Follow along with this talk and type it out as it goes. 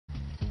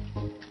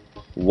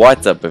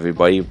What's up,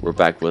 everybody? We're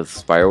back with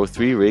Spyro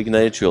 3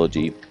 Reignited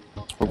Trilogy.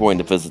 We're going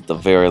to visit the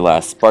very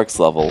last Sparks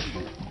level,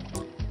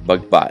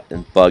 Bugbot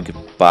and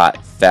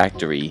Bugbot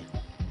Factory.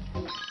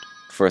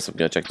 First, I'm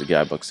going to check the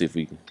guidebook, see if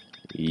we...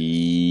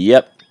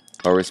 Yep!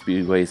 Our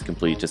Speedway is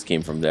complete, just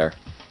came from there.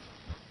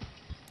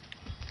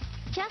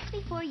 Just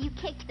before you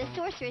kicked the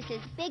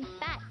sorceress's big,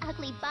 fat,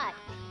 ugly butt,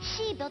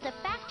 she built a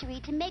factory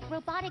to make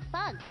robotic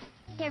bugs.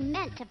 They're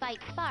meant to fight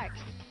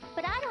Sparks,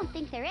 but I don't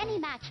think they're any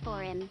match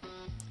for him.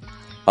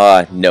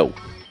 No.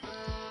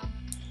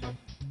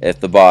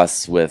 If the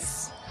boss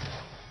with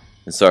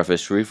the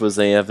Starfish Reef was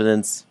any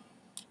evidence,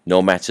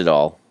 no match at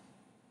all.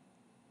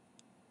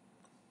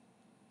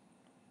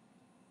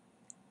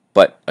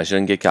 But I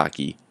shouldn't get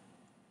cocky.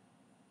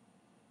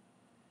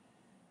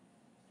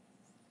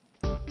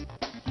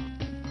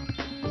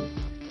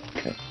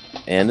 Okay.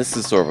 And this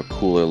is sort of a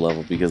cooler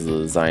level because of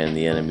the design of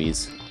the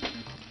enemies.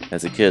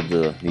 As a kid,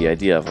 the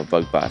idea of a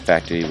Bugbot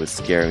factory would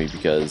scare me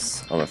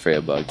because I'm afraid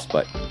of bugs,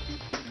 but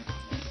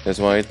there's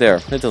one right there.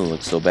 It doesn't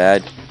look so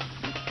bad.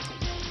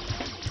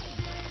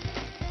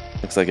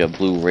 Looks like a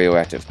blue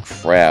radioactive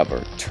crab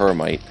or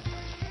termite.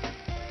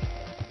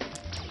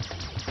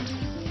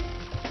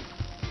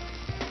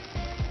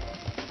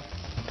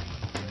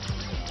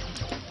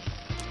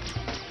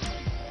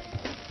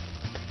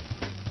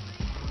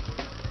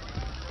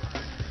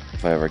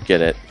 If I ever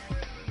get it.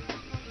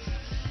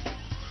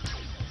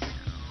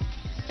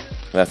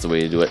 That's the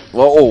way to do it.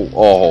 Whoa!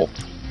 Oh!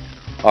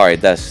 Alright,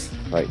 that's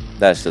right.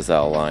 That's just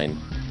out of line.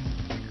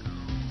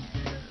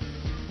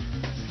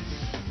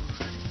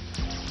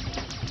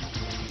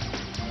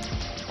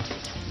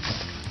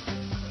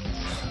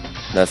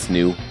 That's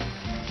new.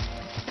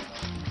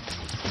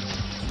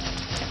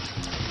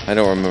 I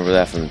don't remember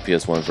that from the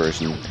PS1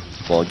 version.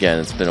 Well, again,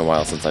 it's been a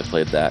while since I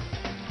played that.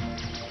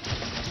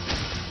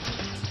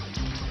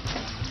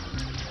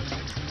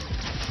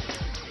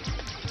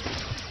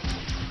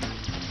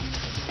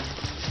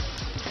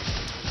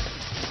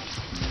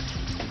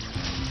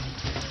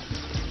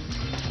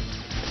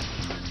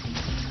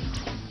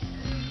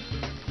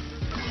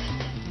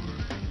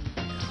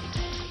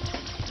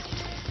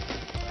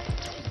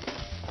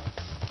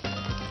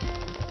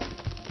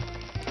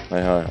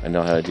 I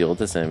know how to deal with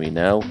this enemy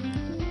now.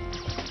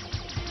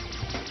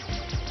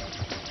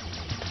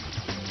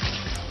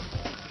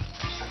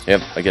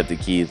 Yep, I get the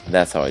key.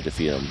 That's how I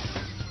defeat him.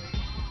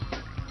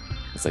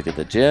 Let's look at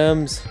the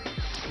gems.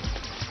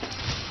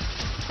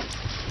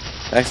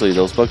 Actually,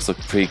 those bugs look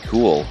pretty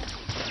cool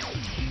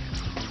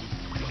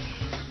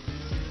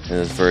in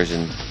this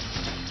version.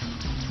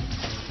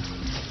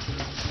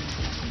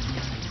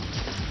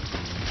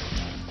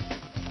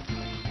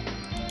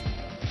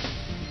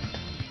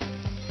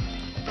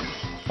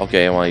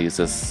 Okay, I want to use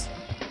this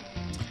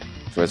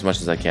for as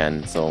much as I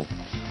can, so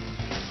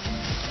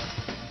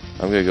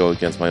I'm going to go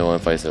against my own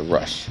advice at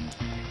Rush.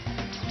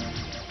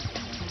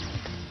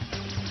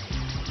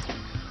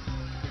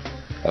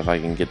 If I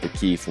can get the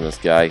key from this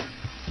guy.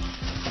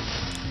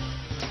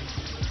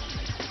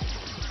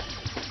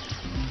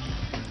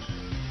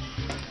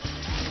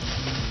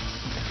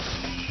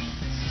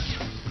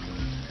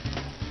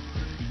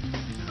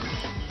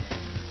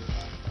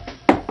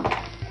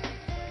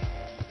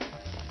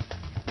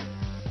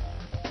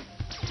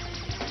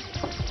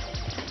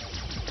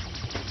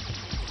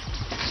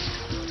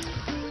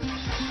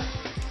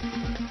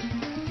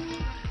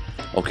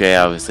 Okay,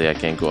 obviously I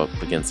can't go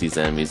up against these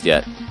enemies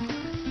yet.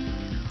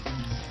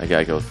 I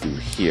gotta go through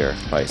here,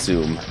 I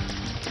assume.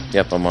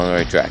 Yep, I'm on the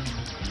right track.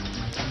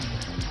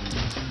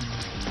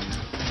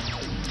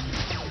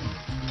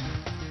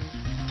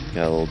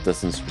 Got a little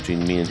distance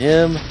between me and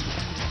him.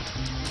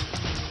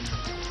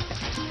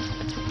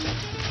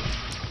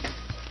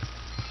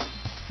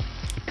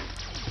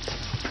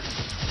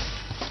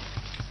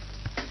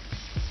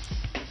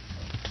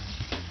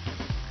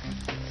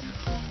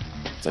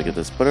 So I get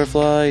this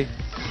butterfly.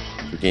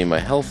 Regain my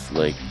health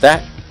like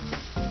that.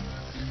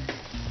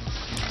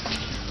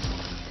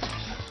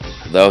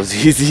 That was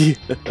easy.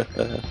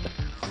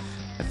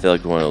 I feel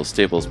like one of those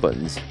Staples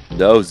buttons.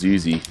 That was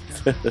easy.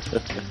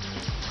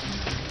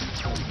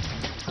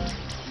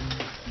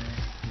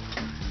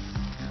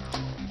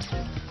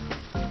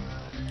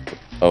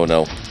 Oh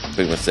no,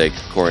 big mistake,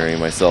 cornering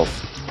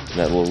myself in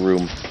that little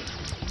room.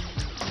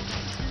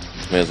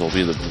 May as well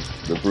be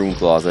the broom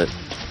closet.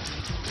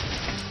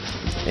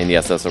 And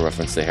yes, that's a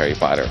reference to Harry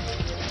Potter.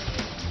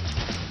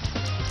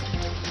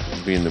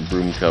 Be in the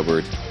broom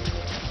cupboard.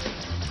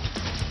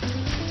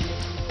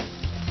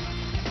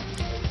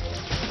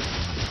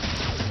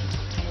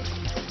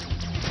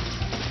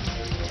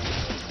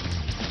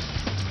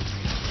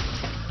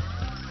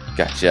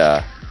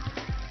 Gotcha.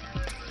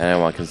 And I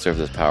want to conserve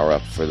this power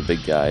up for the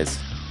big guys.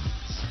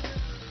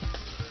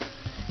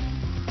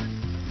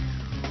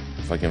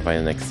 If I can find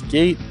the next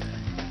gate.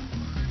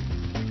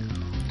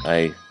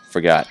 I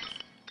forgot.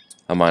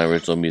 I'm on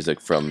original music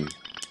from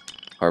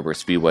Harbor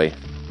Speedway.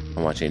 I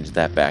want to change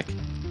that back.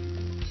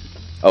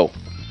 Oh.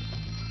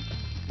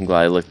 I'm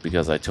glad I looked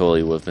because I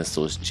totally would have missed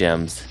those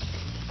gems.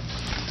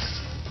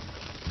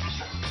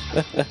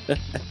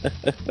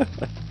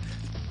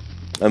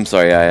 I'm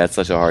sorry, I had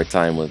such a hard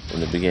time in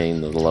the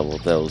beginning of the level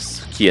with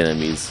those key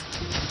enemies.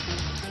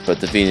 But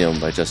defeating them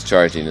by just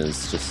charging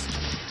is just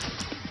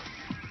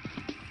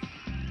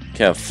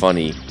kind of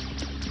funny.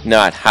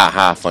 Not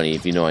haha funny,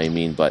 if you know what I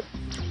mean, but...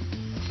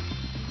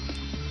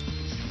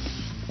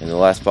 And the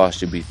last boss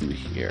should be through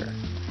here.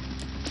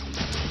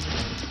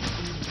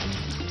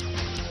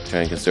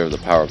 Trying to conserve the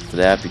power up for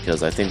that,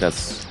 because I think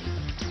that's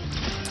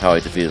how I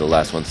defeated the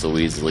last one so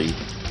easily.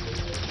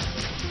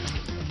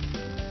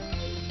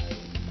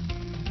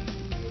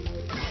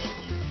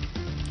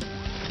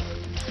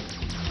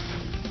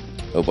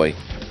 Oh boy.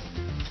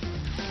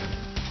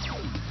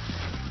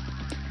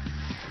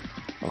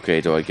 Okay,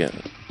 do I get...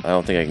 I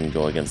don't think I can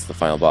go against the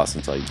final boss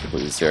until you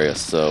complete this area,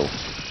 so...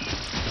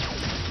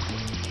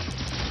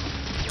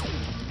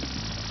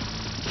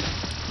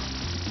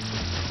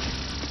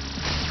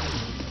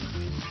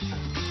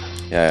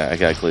 Yeah, I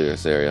gotta clear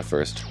this area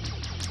first.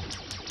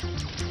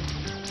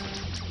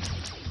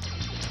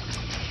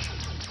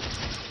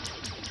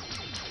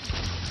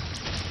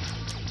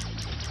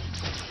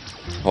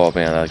 Oh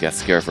man, I got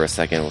scared for a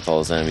second with all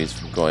those enemies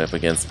going up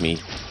against me.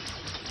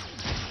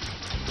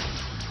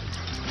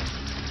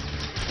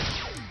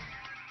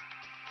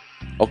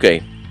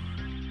 Okay.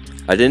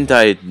 I didn't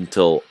die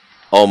until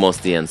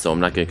almost the end, so I'm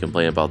not gonna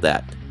complain about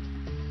that.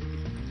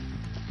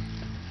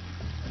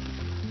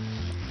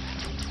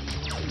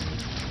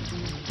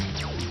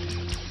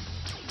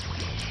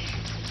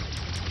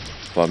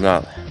 But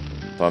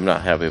I'm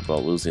not happy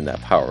about losing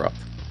that power up.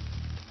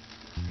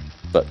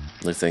 But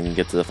at least I can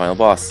get to the final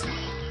boss.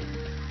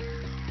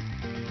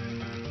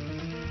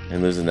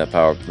 And losing that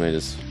power up made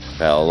this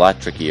battle a lot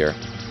trickier.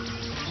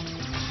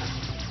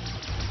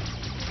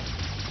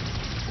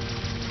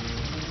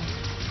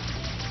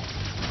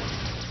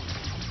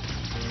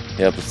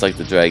 Yep, it's like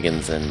the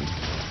dragons and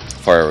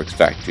Fireworks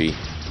Factory.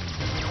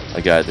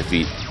 I gotta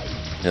defeat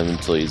him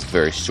until he's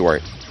very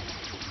short.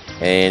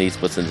 And he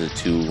splits into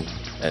two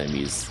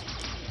enemies.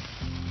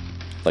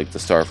 Like the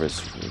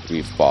Starfish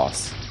Reef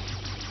boss.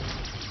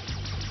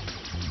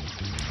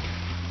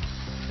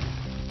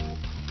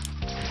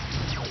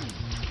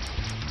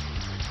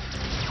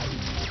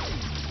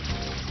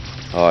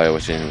 Oh, I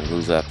wish I didn't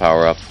lose that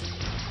power up.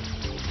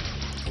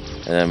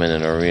 And I'm in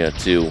an arena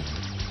too,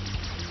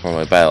 where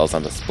my battle is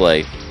on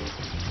display.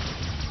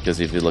 Because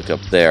if you look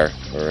up there,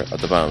 or at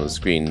the bottom of the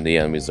screen, the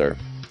enemies are...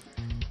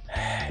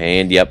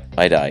 And yep,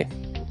 I die.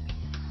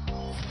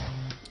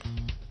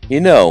 You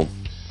know,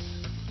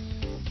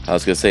 I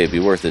was gonna say it'd be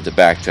worth it to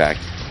backtrack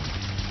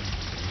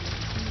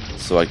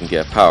so I can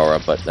get a power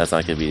up, but that's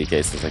not gonna be the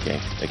case since I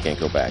can't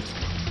go back.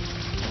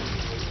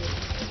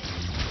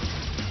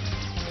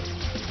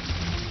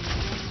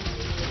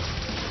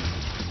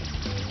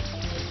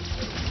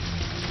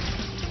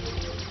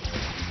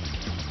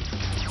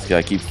 Just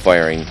gotta keep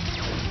firing.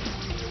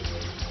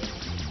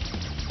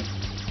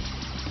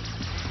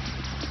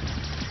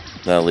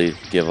 That'll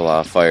give a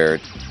lot of fire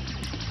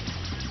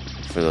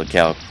for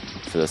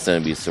the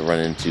centipedes to run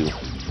into,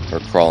 or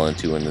crawl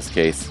into in this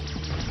case.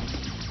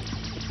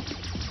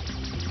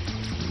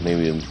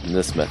 Maybe in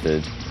this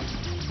method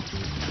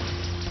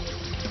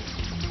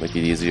make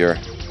it easier.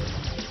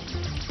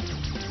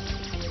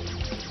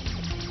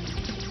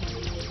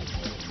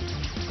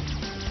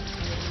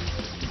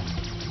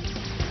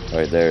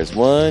 Alright, there's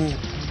one.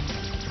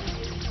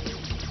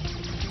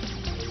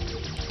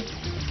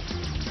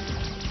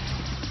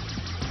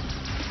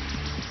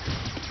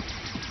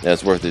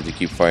 That's worth it to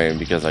keep firing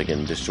because I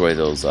can destroy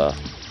those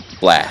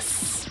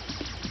blasts.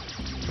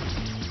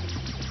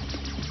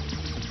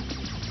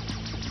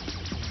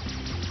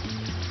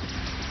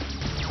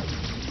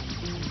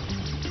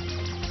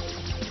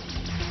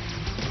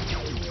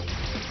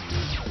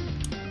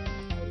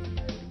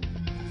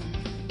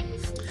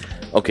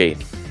 Okay,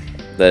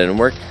 that didn't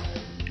work.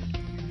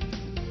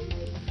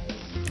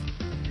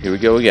 Here we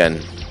go again.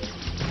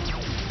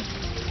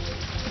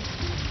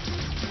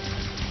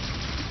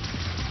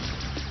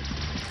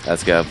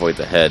 That's gotta avoid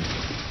the head,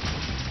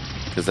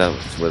 because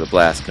that's where the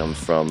blast comes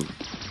from.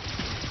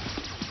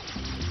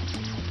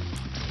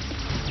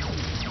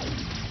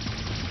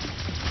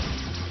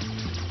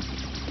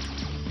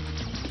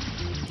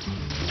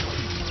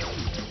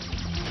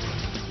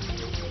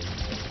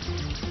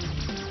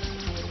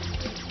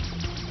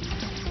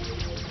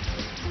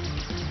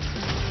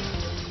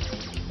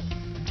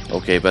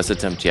 Okay, best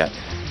attempt yet.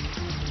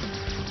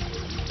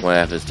 One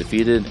half is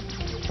defeated,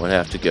 one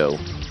half to go.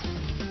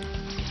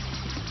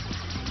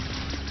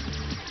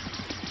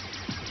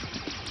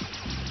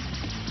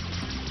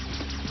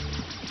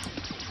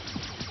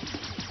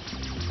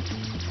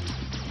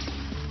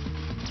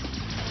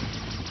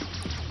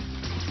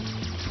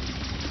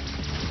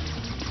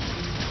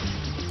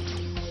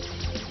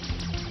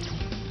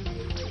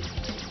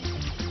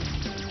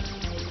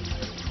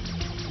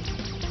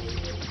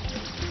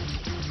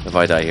 If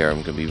I die here,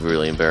 I'm gonna be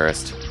really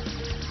embarrassed.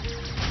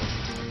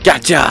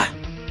 Gotcha!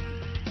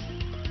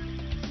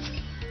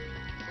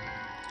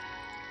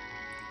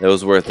 It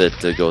was worth it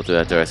to go through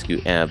that to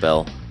rescue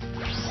Annabelle.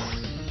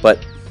 But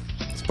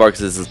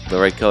Sparks is the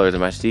right color to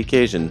match the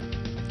occasion.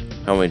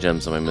 How many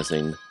gems am I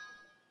missing?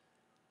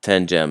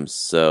 10 gems,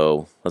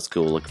 so let's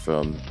go look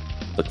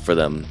for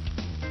them.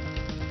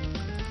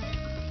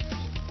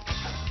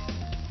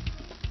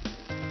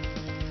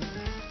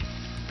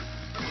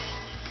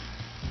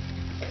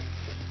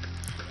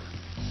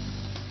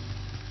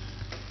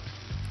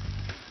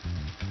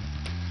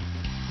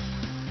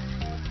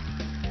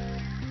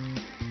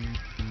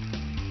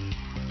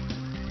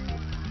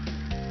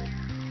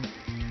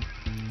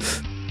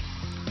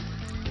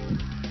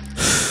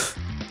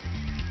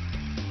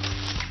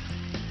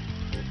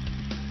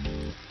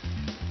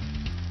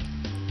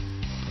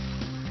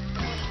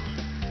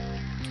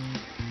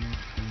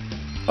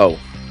 Oh,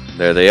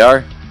 there they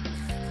are.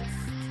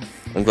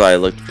 I'm glad I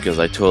looked because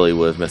I totally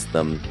would have missed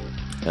them.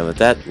 And with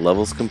that,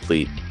 level's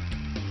complete.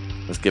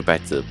 Let's get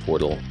back to the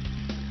portal.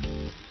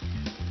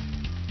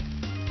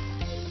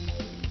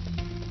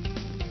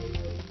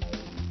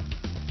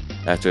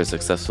 After a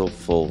successful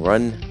full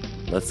run,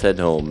 let's head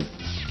home.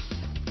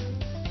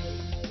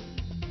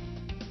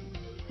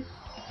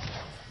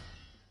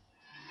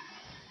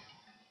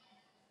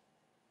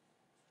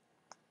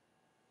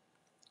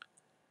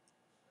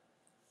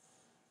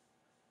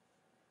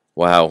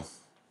 Wow.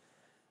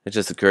 It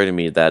just occurred to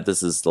me that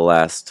this is the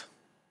last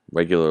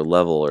regular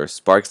level or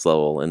Sparks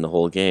level in the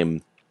whole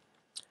game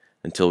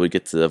until we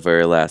get to the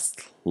very last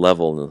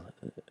level.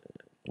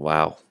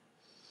 Wow.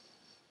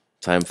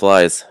 Time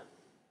flies.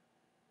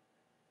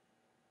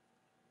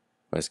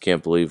 I just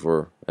can't believe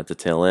we're at the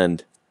tail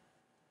end.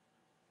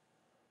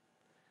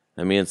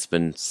 I mean, it's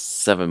been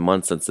 7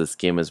 months since this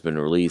game has been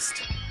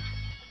released.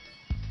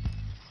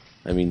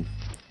 I mean,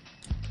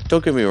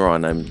 don't get me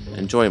wrong, I'm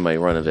enjoying my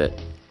run of it.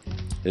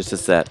 It's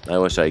just that I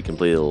wish I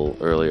completed a little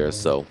earlier,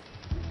 so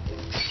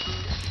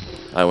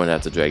I wouldn't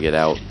have to drag it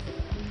out.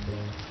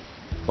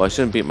 Well, I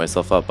shouldn't beat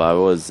myself up. I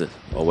was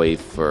away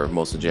for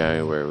most of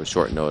January with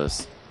short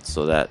notice,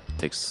 so that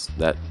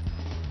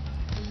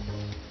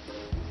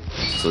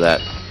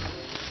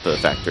put a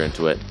factor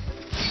into it.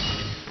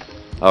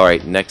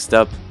 Alright, next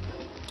up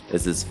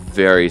is this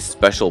very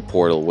special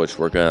portal which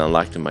we're going to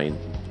unlock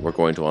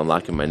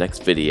in my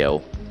next video.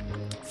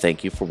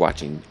 Thank you for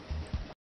watching.